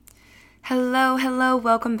Hello, hello.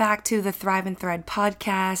 Welcome back to the Thrive and Thread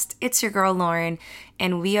podcast. It's your girl Lauren,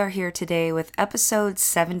 and we are here today with episode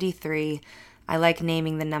 73. I like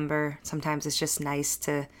naming the number. Sometimes it's just nice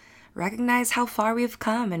to recognize how far we've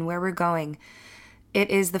come and where we're going.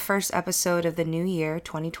 It is the first episode of the new year,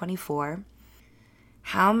 2024.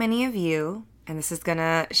 How many of you, and this is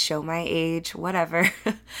gonna show my age, whatever,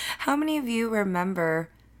 how many of you remember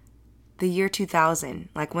the year 2000,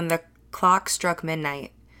 like when the clock struck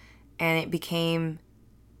midnight? And it became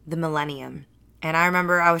the millennium. And I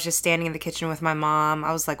remember I was just standing in the kitchen with my mom.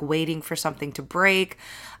 I was like waiting for something to break.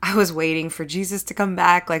 I was waiting for Jesus to come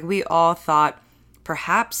back. Like we all thought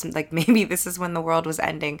perhaps like maybe this is when the world was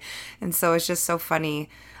ending. And so it's just so funny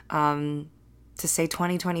to say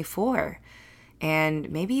 2024. And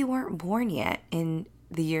maybe you weren't born yet in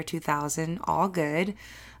the year 2000. All good.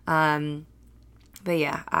 But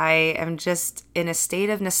yeah, I am just in a state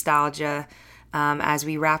of nostalgia as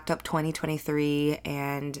we wrapped up 2023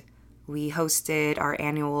 and we hosted our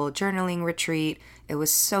annual journaling retreat. It was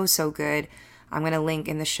so good. I'm going to link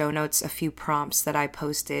in the show notes a few prompts that I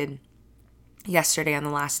posted yesterday on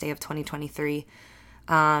the last day of 2023.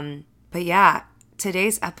 But yeah,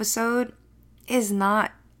 today's episode is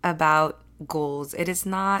not about goals. It is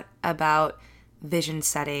not about vision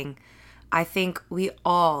setting. I think we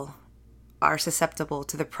all are susceptible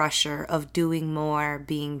to the pressure of doing more,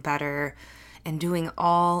 being better, and doing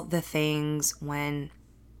all the things when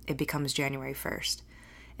it becomes January 1st.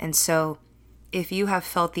 And so if you have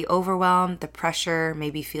felt the overwhelm, the pressure,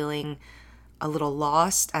 maybe feeling a little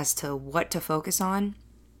lost as to what to focus on,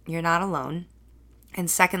 you're not alone.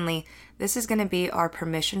 And secondly, this is going to be our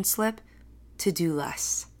permission slip to do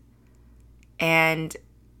less. And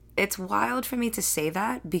it's wild for me to say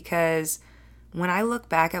that because when I look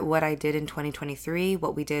back at what I did in 2023,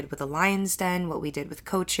 what we did with the Lion's Den, what we did with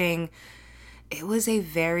coaching, it was a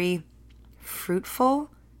very fruitful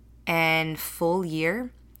and full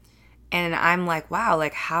year. And I'm like, wow,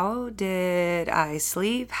 like how did I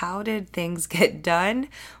sleep? How did things get done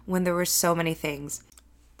when there were so many things?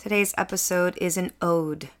 Today's episode is an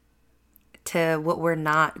ode to what we're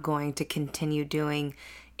not going to continue doing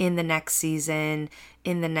in the next season,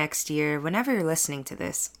 in the next year, whenever you're listening to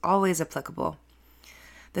this, always applicable.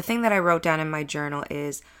 The thing that I wrote down in my journal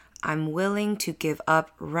is, I'm willing to give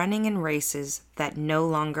up running in races that no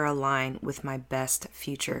longer align with my best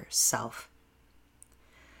future self.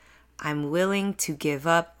 I'm willing to give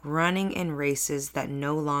up running in races that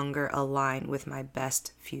no longer align with my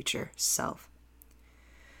best future self.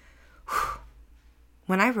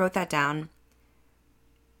 When I wrote that down,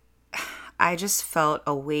 I just felt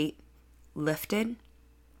a weight lifted.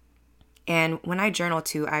 And when I journal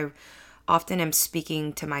too, I often am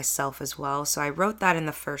speaking to myself as well. So I wrote that in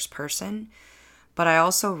the first person, but I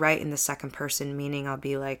also write in the second person, meaning I'll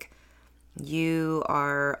be like, you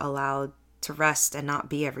are allowed to rest and not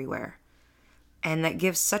be everywhere. And that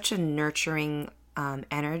gives such a nurturing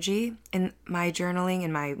energy in my journaling,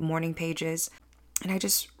 in my morning pages. And I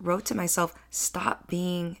just wrote to myself, stop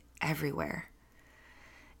being everywhere.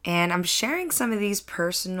 And I'm sharing some of these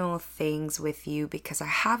personal things with you because I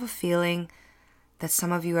have a feeling that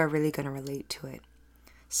some of you are really going to relate to it.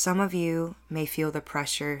 Some of you may feel the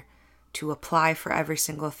pressure to apply for every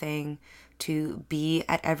single thing, to be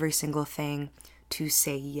at every single thing, to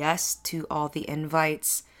say yes to all the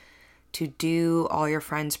invites, to do all your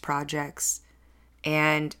friends' projects.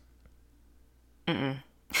 And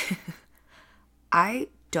I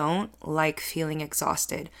don't like feeling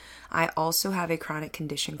exhausted. I also have a chronic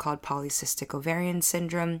condition called polycystic ovarian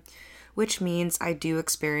syndrome, which means I do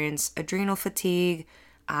experience adrenal fatigue.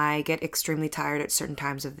 I get extremely tired at certain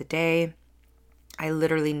times of the day. I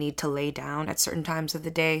literally need to lay down at certain times of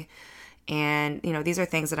the day. And, these are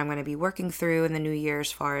things that I'm going to be working through in the new year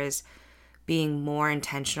as far as being more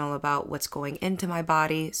intentional about what's going into my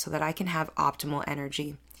body so that I can have optimal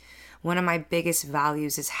energy. One of my biggest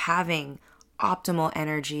values is having optimal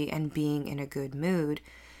energy and being in a good mood,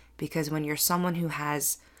 because when you're someone who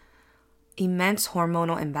has immense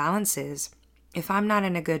hormonal imbalances, if I'm not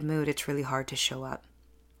in a good mood, it's really hard to show up,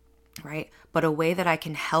 right? But a way that I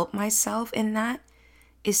can help myself in that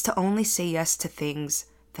is to only say yes to things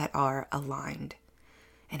that are aligned.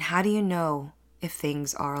 And how do you know if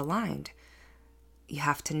things are aligned? You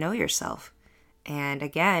have to know yourself. And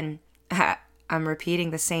again, I'm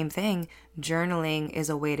repeating the same thing. Journaling is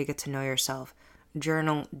a way to get to know yourself.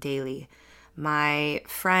 Journal daily. My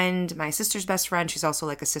friend, my sister's best friend, she's also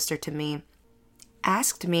like a sister to me,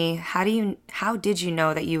 asked me, how did you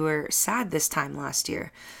know that you were sad this time last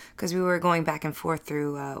year? Because we were going back and forth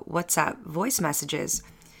through WhatsApp voice messages.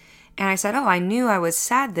 And I said, oh, I knew I was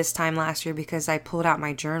sad this time last year because I pulled out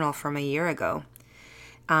my journal from a year ago.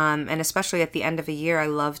 And especially at the end of a year, I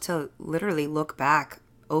love to literally look back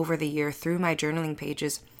over the year through my journaling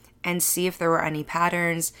pages and see if there were any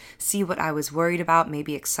patterns, see what I was worried about,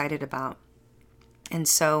 maybe excited about. And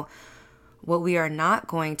so what we are not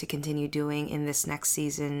going to continue doing in this next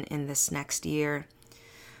season, in this next year,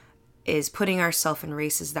 is putting ourselves in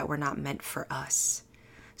races that were not meant for us.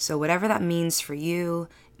 So whatever that means for you,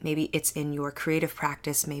 maybe it's in your creative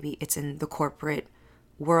practice, maybe it's in the corporate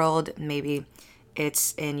world, maybe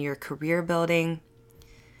it's in your career building.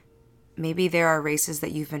 Maybe there are races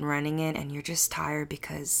that you've been running in and you're just tired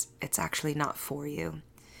because it's actually not for you.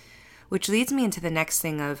 Which leads me into the next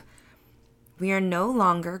thing of, we are no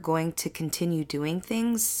longer going to continue doing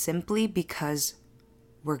things simply because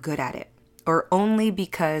we're good at it, or only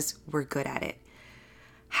because we're good at it.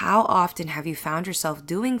 How often have you found yourself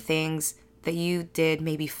doing things that you did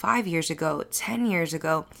maybe 5 years ago, 10 years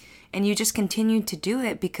ago, and you just continued to do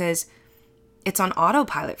it because it's on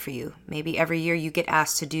autopilot for you? Maybe every year you get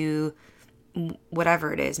asked to do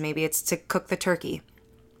whatever it is. Maybe it's to cook the turkey.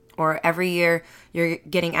 Or every year you're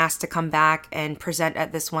getting asked to come back and present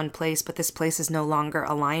at this one place, but this place is no longer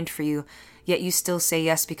aligned for you. Yet you still say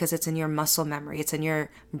yes because it's in your muscle memory. It's in your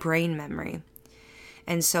brain memory.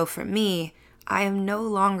 And so for me, I am no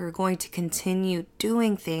longer going to continue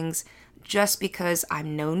doing things just because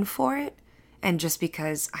I'm known for it and just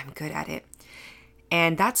because I'm good at it.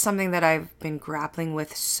 And that's something that I've been grappling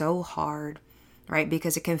with so hard, right?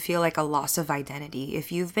 Because it can feel like a loss of identity.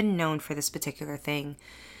 If you've been known for this particular thing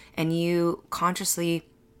and you consciously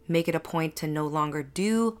make it a point to no longer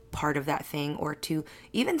do part of that thing or to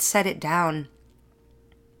even set it down,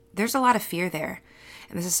 there's a lot of fear there.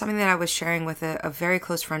 And this is something that I was sharing with a very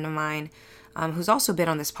close friend of mine who's also been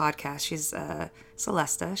on this podcast. She's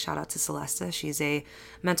Celesta. Shout out to Celesta. She's a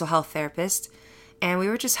mental health therapist. And we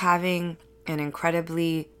were just having an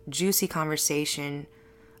incredibly juicy conversation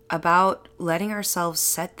about letting ourselves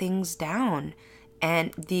set things down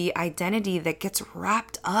and the identity that gets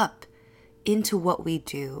wrapped up into what we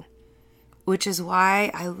do. Which is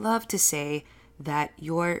why I love to say that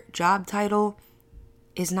your job title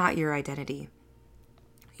is not your identity.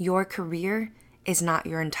 Your career is not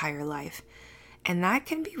your entire life. And that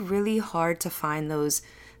can be really hard to find those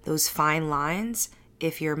fine lines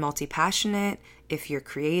if you're multi-passionate, if you're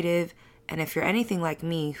creative, and if you're anything like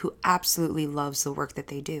me who absolutely loves the work that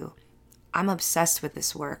they do. I'm obsessed with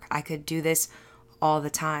this work. I could do this all the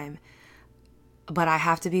time. But I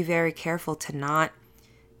have to be very careful to not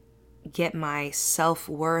get my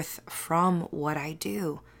self-worth from what I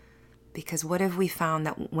do. Because what have we found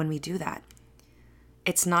that when we do that?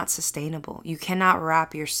 It's not sustainable. You cannot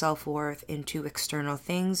wrap your self-worth into external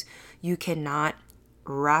things. You cannot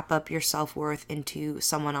wrap up your self-worth into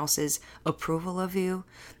someone else's approval of you.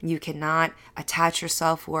 You cannot attach your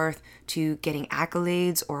self-worth to getting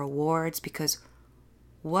accolades or awards, because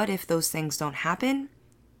what if those things don't happen?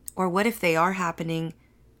 Or what if they are happening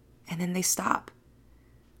and then they stop?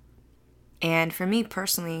 And for me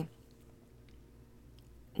personally,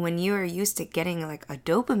 when you are used to getting like a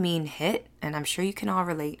dopamine hit, and I'm sure you can all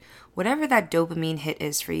relate, whatever that dopamine hit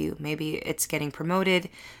is for you, maybe it's getting promoted,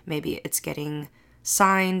 maybe it's getting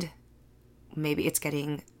signed, maybe it's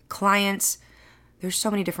getting clients. There's so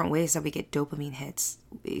many different ways that we get dopamine hits.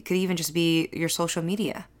 It could even just be your social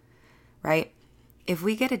media, right? If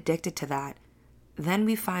we get addicted to that, then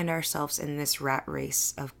we find ourselves in this rat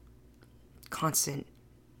race of constant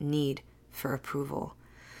need for approval.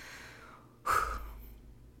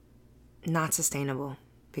 Not sustainable,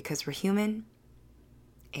 because we're human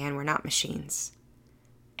and we're not machines.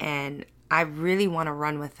 And I really want to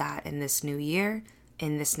run with that in this new year,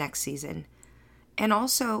 in this next season. And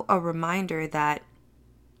also a reminder that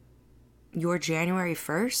your January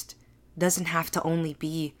 1st doesn't have to only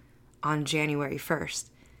be on January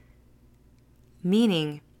 1st.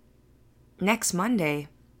 Meaning, next Monday,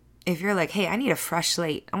 if you're like, hey, I need a fresh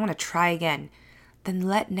slate, I want to try again, then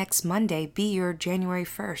let next Monday be your January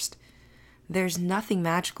 1st. There's nothing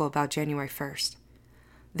magical about January 1st.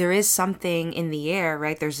 There is something in the air,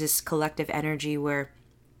 right? There's this collective energy where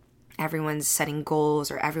everyone's setting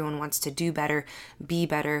goals or everyone wants to do better, be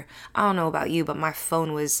better. I don't know about you, but my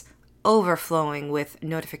phone was overflowing with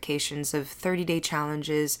notifications of 30-day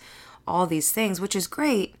challenges, all these things, which is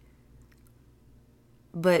great,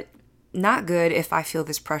 but not good if I feel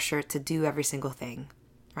this pressure to do every single thing,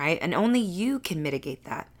 right? And only you can mitigate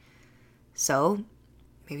that. So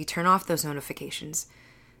maybe turn off those notifications.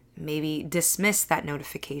 Maybe dismiss that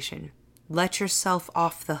notification. Let yourself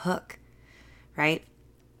off the hook, right?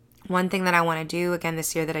 One thing that I want to do again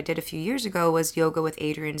this year that I did a few years ago was Yoga with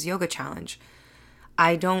Adrienne's yoga challenge.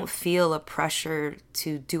 I don't feel a pressure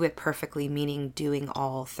to do it perfectly, meaning doing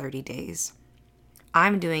all 30 days.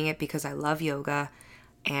 I'm doing it because I love yoga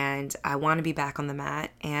and I want to be back on the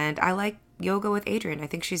mat, and I like Yoga with Adrienne. I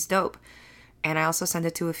think she's dope. And I also send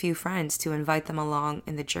it to a few friends to invite them along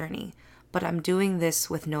in the journey. But I'm doing this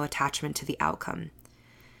with no attachment to the outcome.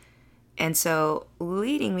 And so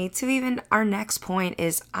leading me to even our next point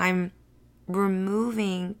is I'm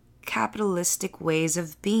removing capitalistic ways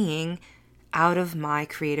of being out of my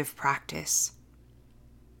creative practice.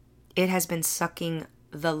 It has been sucking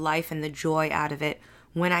the life and the joy out of it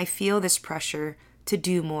when I feel this pressure to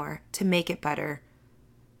do more, to make it better,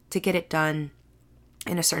 to get it done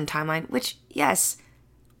in a certain timeline, which, yes,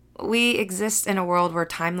 we exist in a world where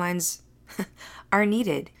timelines are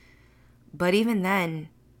needed. But even then,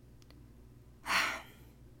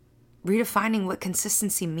 redefining what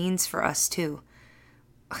consistency means for us too.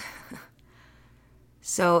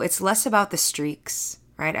 So it's less about the streaks,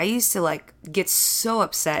 right? I used to get so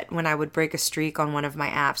upset when I would break a streak on one of my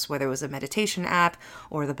apps, whether it was a meditation app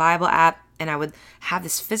or the Bible app, and I would have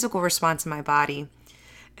this physical response in my body.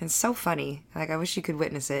 And so funny. I wish you could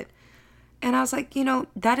witness it. And I was like,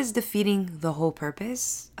 that is defeating the whole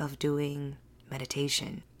purpose of doing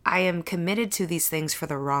meditation. I am committed to these things for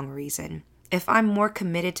the wrong reason. If I'm more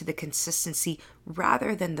committed to the consistency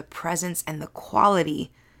rather than the presence and the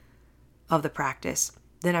quality of the practice,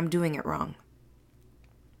 then I'm doing it wrong.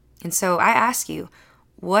 And so I ask you,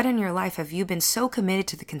 what in your life have you been so committed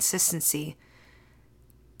to the consistency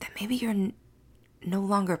that maybe you're no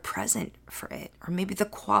longer present for it, or maybe the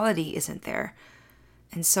quality isn't there?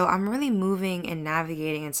 And so I'm really moving and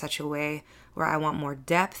navigating in such a way where I want more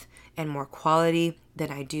depth and more quality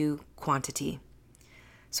than I do quantity.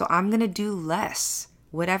 So I'm going to do less,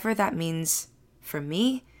 whatever that means for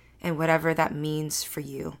me and whatever that means for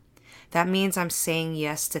you. That means I'm saying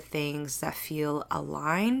yes to things that feel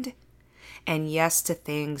aligned and yes to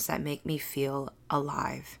things that make me feel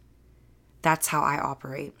alive. That's how I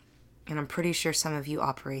operate. And I'm pretty sure some of you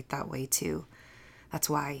operate that way too. That's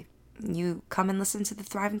why you come and listen to the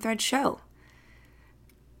Thrive and Thread show.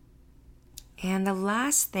 And the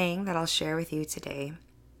last thing that I'll share with you today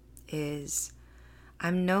is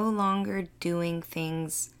I'm no longer doing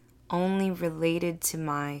things only related to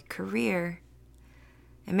my career.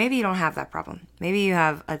 And maybe you don't have that problem. Maybe you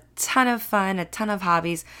have a ton of fun, a ton of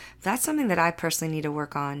hobbies. That's something that I personally need to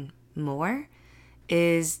work on more,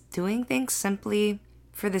 is doing things simply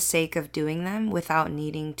for the sake of doing them without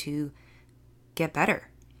needing to get better,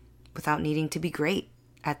 without needing to be great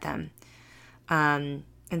at them. And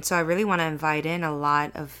so I really want to invite in a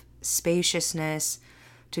lot of spaciousness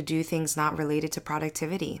to do things not related to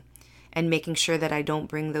productivity, and making sure that I don't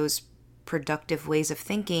bring those productive ways of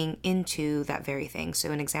thinking into that very thing.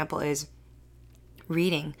 So an example is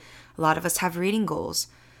reading. A lot of us have reading goals,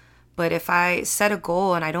 but if I set a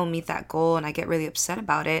goal and I don't meet that goal and I get really upset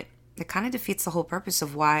about it, it kind of defeats the whole purpose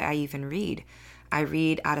of why I even read. I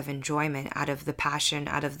read out of enjoyment, out of the passion,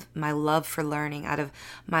 out of my love for learning, out of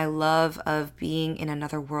my love of being in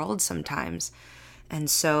another world sometimes. And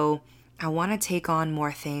so I want to take on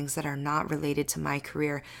more things that are not related to my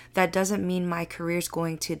career. That doesn't mean my career is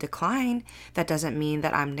going to decline. That doesn't mean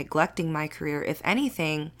that I'm neglecting my career. If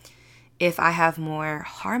anything, if I have more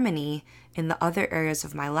harmony in the other areas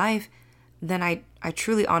of my life, then I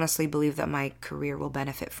truly honestly believe that my career will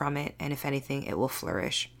benefit from it. And if anything, it will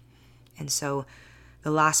flourish. And so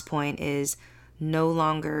the last point is no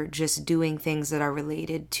longer just doing things that are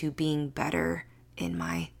related to being better in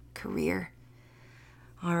my career.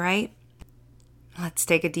 All right. Let's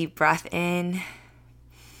take a deep breath in.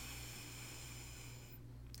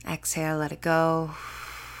 Exhale, let it go.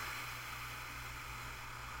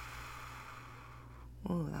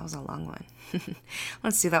 Ooh, that was a long one.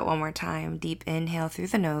 Let's do that one more time. Deep inhale through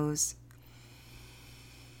the nose.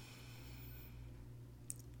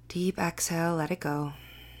 Deep exhale, let it go.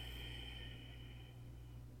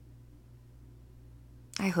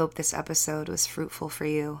 I hope this episode was fruitful for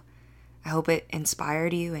you. I hope it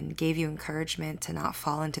inspired you and gave you encouragement to not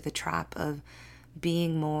fall into the trap of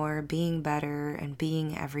being more, being better, and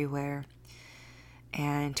being everywhere.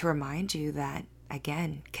 And to remind you that,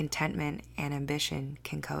 again, contentment and ambition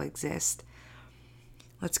can coexist.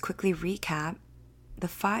 Let's quickly recap the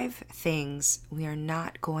 5 things we are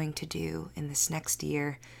not going to do in this next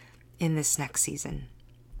year, in this next season.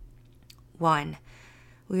 1,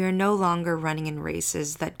 we are no longer running in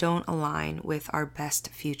races that don't align with our best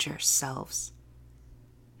future selves.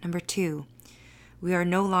 Number 2, we are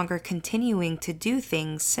no longer continuing to do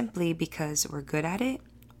things simply because we're good at it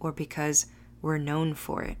or because we're known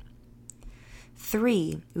for it.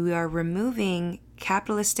 3, we are removing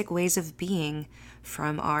capitalistic ways of being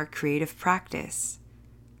from our creative practice.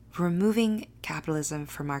 Removing capitalism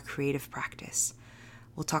from our creative practice.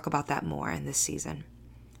 We'll talk about that more in this season.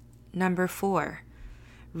 Number 4,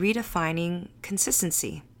 redefining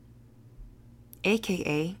consistency,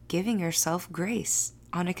 aka giving yourself grace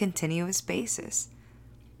on a continuous basis,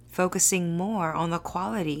 focusing more on the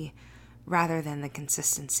quality rather than the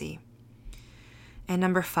consistency. And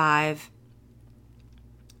number 5,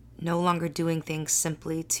 no longer doing things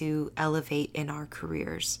simply to elevate in our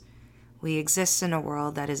careers. We exist in a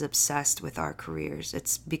world that is obsessed with our careers.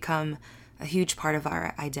 It's become a huge part of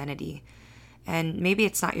our identity. And maybe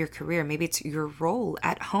it's not your career, maybe it's your role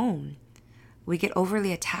at home. We get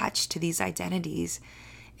overly attached to these identities,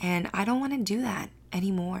 and I don't want to do that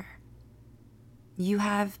anymore. You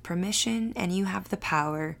have permission and you have the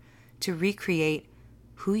power to recreate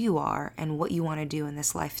who you are and what you want to do in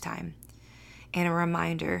this lifetime. And a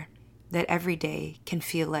reminder that every day can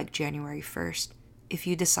feel like January 1st if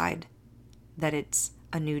you decide that it's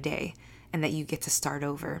a new day and that you get to start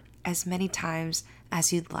over as many times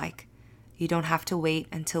as you'd like. You don't have to wait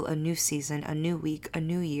until a new season, a new week, a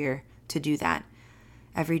new year to do that.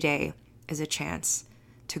 Every day is a chance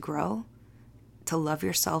to grow, to love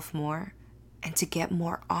yourself more, and to get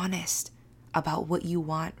more honest about what you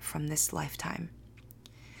want from this lifetime.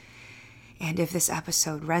 And if this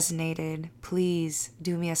episode resonated, please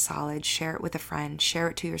do me a solid, share it with a friend, share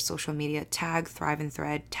it to your social media, tag Thrive and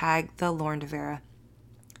Thread, tag the Lauren DeVera,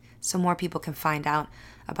 so more people can find out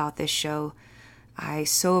about this show. I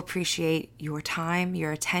so appreciate your time,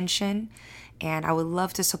 your attention, and I would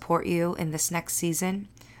love to support you in this next season.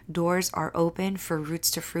 Doors are open for Roots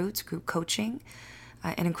to Fruits group coaching,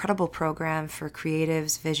 an incredible program for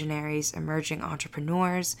creatives, visionaries, emerging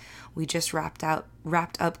entrepreneurs. We just wrapped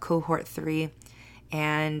up cohort 3,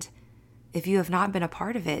 and if you have not been a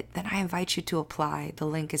part of it, then I invite you to apply. The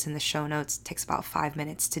link is in the show notes. It takes about 5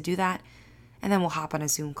 minutes to do that, and then we'll hop on a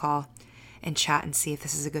Zoom call and chat and see if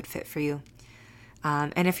this is a good fit for you.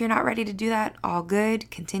 And if you're not ready to do that, all good.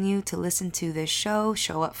 Continue to listen to this show.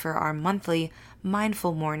 Show up for our monthly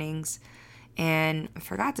mindful mornings. And I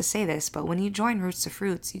forgot to say this, but when you join Roots to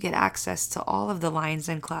Fruits, you get access to all of the Lion's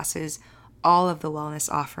Den classes, all of the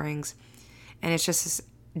wellness offerings. And it's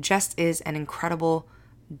just is an incredible,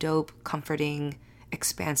 dope, comforting,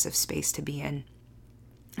 expansive space to be in.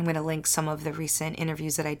 I'm going to link some of the recent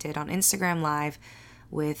interviews that I did on Instagram Live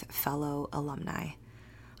with fellow alumni.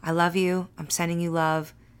 I love you. I'm sending you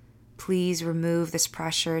love. Please remove this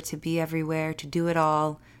pressure to be everywhere, to do it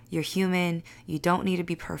all. You're human. You don't need to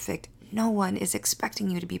be perfect. No one is expecting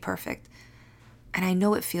you to be perfect. And I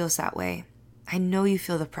know it feels that way. I know you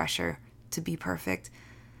feel the pressure to be perfect.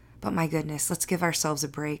 But my goodness, let's give ourselves a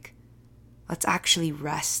break. Let's actually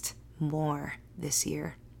rest more this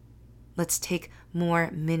year. Let's take more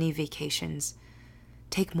mini vacations.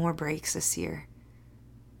 Take more breaks this year.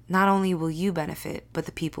 Not only will you benefit, but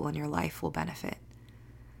the people in your life will benefit.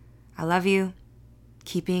 I love you.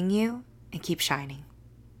 Keep being you and keep shining.